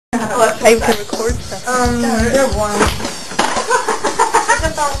I can record stuff. They're one.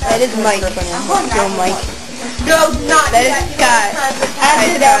 That is Mike. Yo, Mike. No, not that is Scott.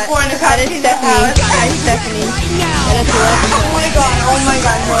 I did that for an That is Stephanie. That is Stephanie. That is Alexa. Oh my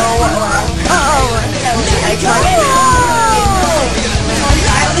god, no. I can't.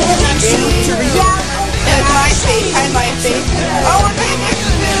 That's my face. I'm my face. Oh, okay,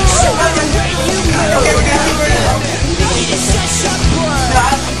 we're gonna see where it is.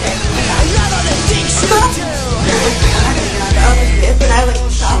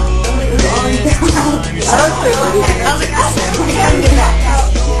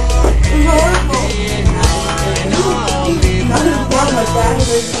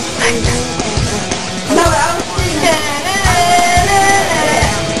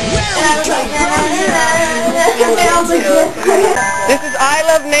 This is I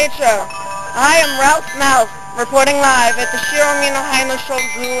Love Nature. I am Ralph Mouse, reporting live at the Shiromino Haino Show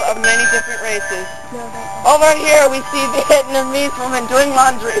Zoo of many different races. Over here we see Vietnamese women doing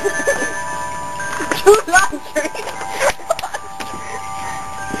laundry. Do laundry.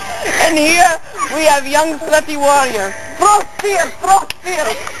 And here we have young slutty warriors. Throw spears.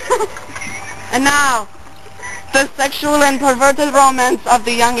 And now, the sexual and perverted romance of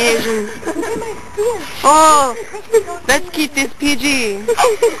the young Asians. Oh, let's keep this PG.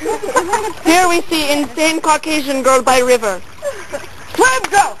 Here we see insane Caucasian girl by river. Swim,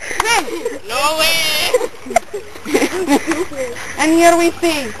 girl! Swim! No way! And here we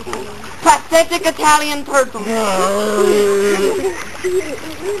see pathetic Italian turtle.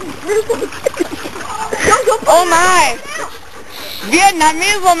 Oh my!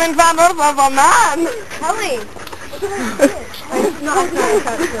 Vietnamese woman found herself a man! Kelly!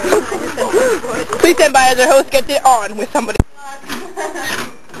 Please stand by as our host gets it on with somebody.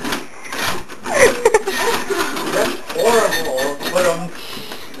 That's horrible, but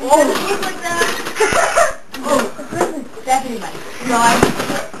Like that. Oh, Stephanie might.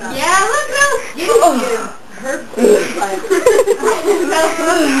 Yeah, look, no. Her food like.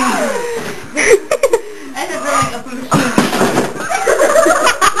 I said for like a food.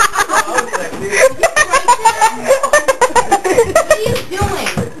 What are you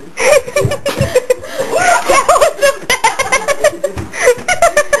doing? That was the best!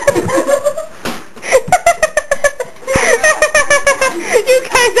 You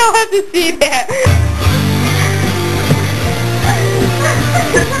guys don't have to see that.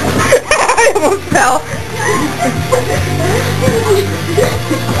 I almost fell.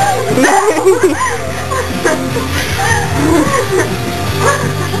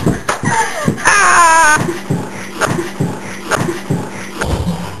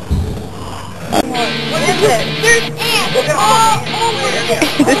 What is it? There's ants all over here.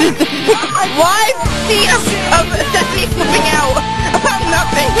 This is the live scene of Sesame flipping out about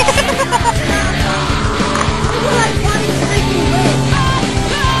nothing.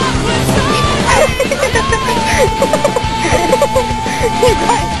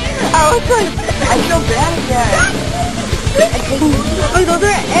 I feel bad again. Oh, those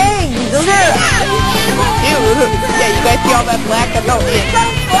are eggs. Those are... Ew. Yeah, you guys see all that black? That's all it is.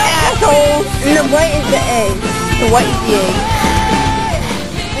 Assholes. And the white is the egg. The white is the egg.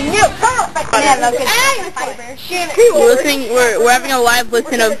 We're having a live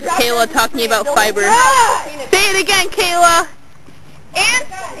listen of Kayla talking about fiber. Say it again, Kayla.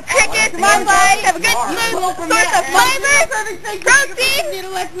 Ants, crickets, mudflies have a good source of fiber, protein.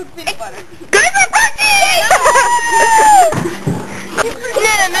 Good for protein.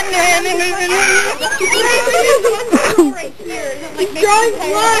 Drawing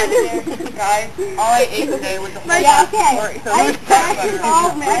blood. Guys, all I ate today was a whole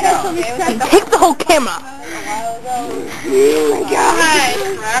Take the whole camera. Oh my god.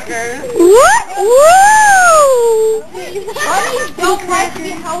 Crackers. What? Woo! Don't let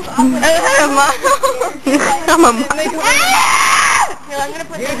me hold up with I'm a mom. I'm gonna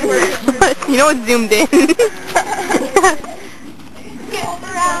put you know it's zoomed in.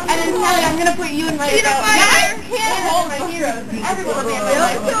 And then Kelly, I'm gonna put you in my hold my heroes. Everyone will be in my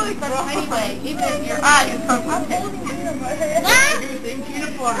life. Anyway, even if your eyes are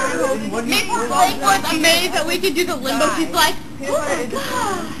Maple Blake was amazed that we could do the limbo. She's like, oh my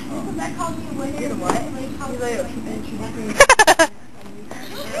god. That called me a winner. What? I would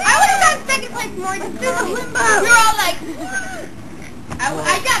have got second place more. Just do the limbo. We were all like,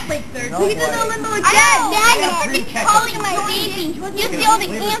 I got like third. We did the limbo again. Dad, you're freaking calling my baby. You're the only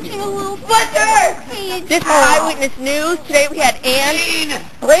answering a little footer. This is Eyewitness News. Today we had Ann.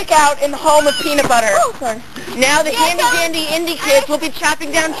 break out in the home of peanut butter. Oh, sorry. Now the handy-dandy indie kids will be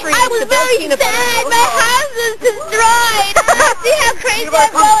chopping down trees I was to build very peanut sad. butter. My house is destroyed. See how crazy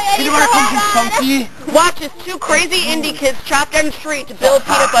I'm going? I need to hold on. Watch as two crazy indie kids chop down the street to build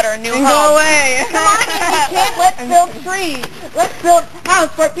peanut butter a new home. Go away. Come on, indie kid, let's build trees. Let's build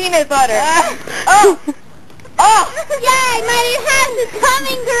house for peanut butter. Oh! Yay, my new house is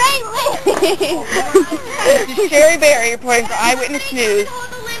coming greatly. This is Sherry Berry reporting for Eyewitness News.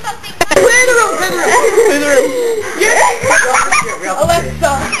 Clear the room, clear the room.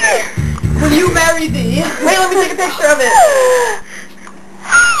 Alexa, will you marry thee? Wait, let me take a picture of it.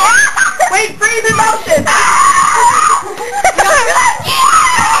 Wait, freeze in motion.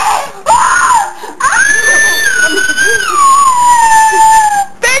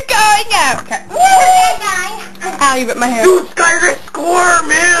 They're going out. Okay. Ow, you bit my hair. Dude, Skyler, score,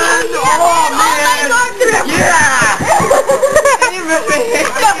 man! Oh, man! Yeah! You bit my hair.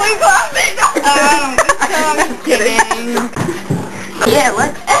 I'm just kidding. Yeah,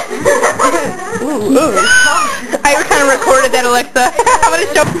 what? Ooh. I kind of recorded that, Alexa. I'm going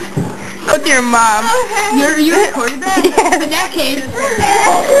to show it to your mom. Okay. You recorded that? Yes. In that case.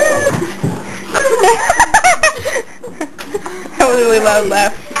 That was a really loud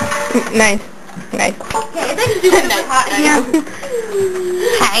laugh. Nice. Nice. Okay, I think you do it hot now.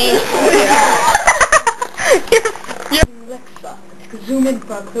 Hi. Alexa, zoom in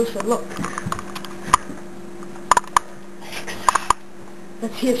for a closer look.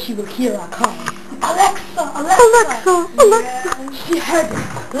 Let's see if she will hear our call. Alexa! She heard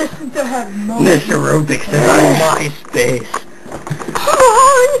it. Listen to her moan. This aerobics is on MySpace.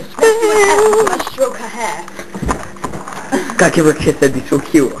 I'm gonna stroke her hair. Gotta give her a kiss, that'd be so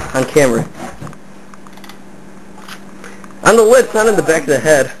cute on camera. On the lips, not in the back of the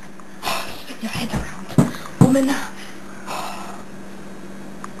head. Stick your head around. Woman.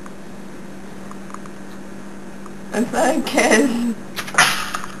 That's not a kiss.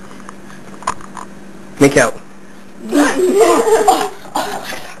 Make out.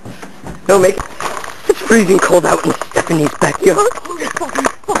 No, make it. It's freezing cold out in Stephanie's backyard.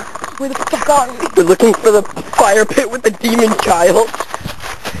 Where the fuck are we? We're looking for the fire pit with the demon child.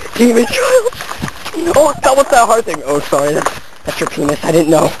 Demon child? Oh, that was that hard thing. Oh, sorry, that's your penis. I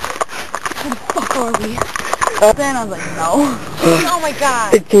didn't know. Where the fuck are we? Then I was like, no. Oh my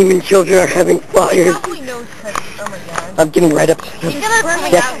god. The demon children are having fires. Probably knows because, oh my god. I'm getting right up. She's gonna burn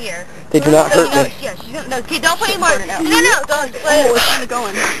me out here. They do not hurt me. Yeah, she's gonna, no, okay, don't play anymore. No, don't play it. It's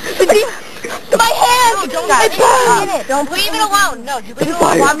going. My hand! No, don't leave it alone. No, you leave it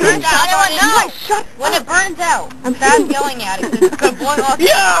alone. When it burns out, when it burns out, stop yelling at it. It's gonna blow off.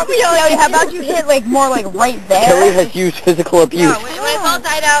 Yeah, I'm yelling. How about you hit like more like right there? Kelly has used physical abuse. No, when it's all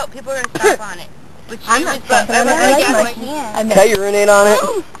died out, people are gonna stop on it. I'm not stopping on it. I like my hand. Can I urinate on it?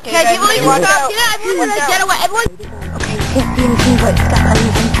 Okay, people need to stop. Yeah, everyone's gonna get away. Everyone. Okay, you can't see anything but stuff on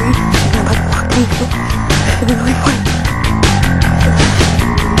these trees.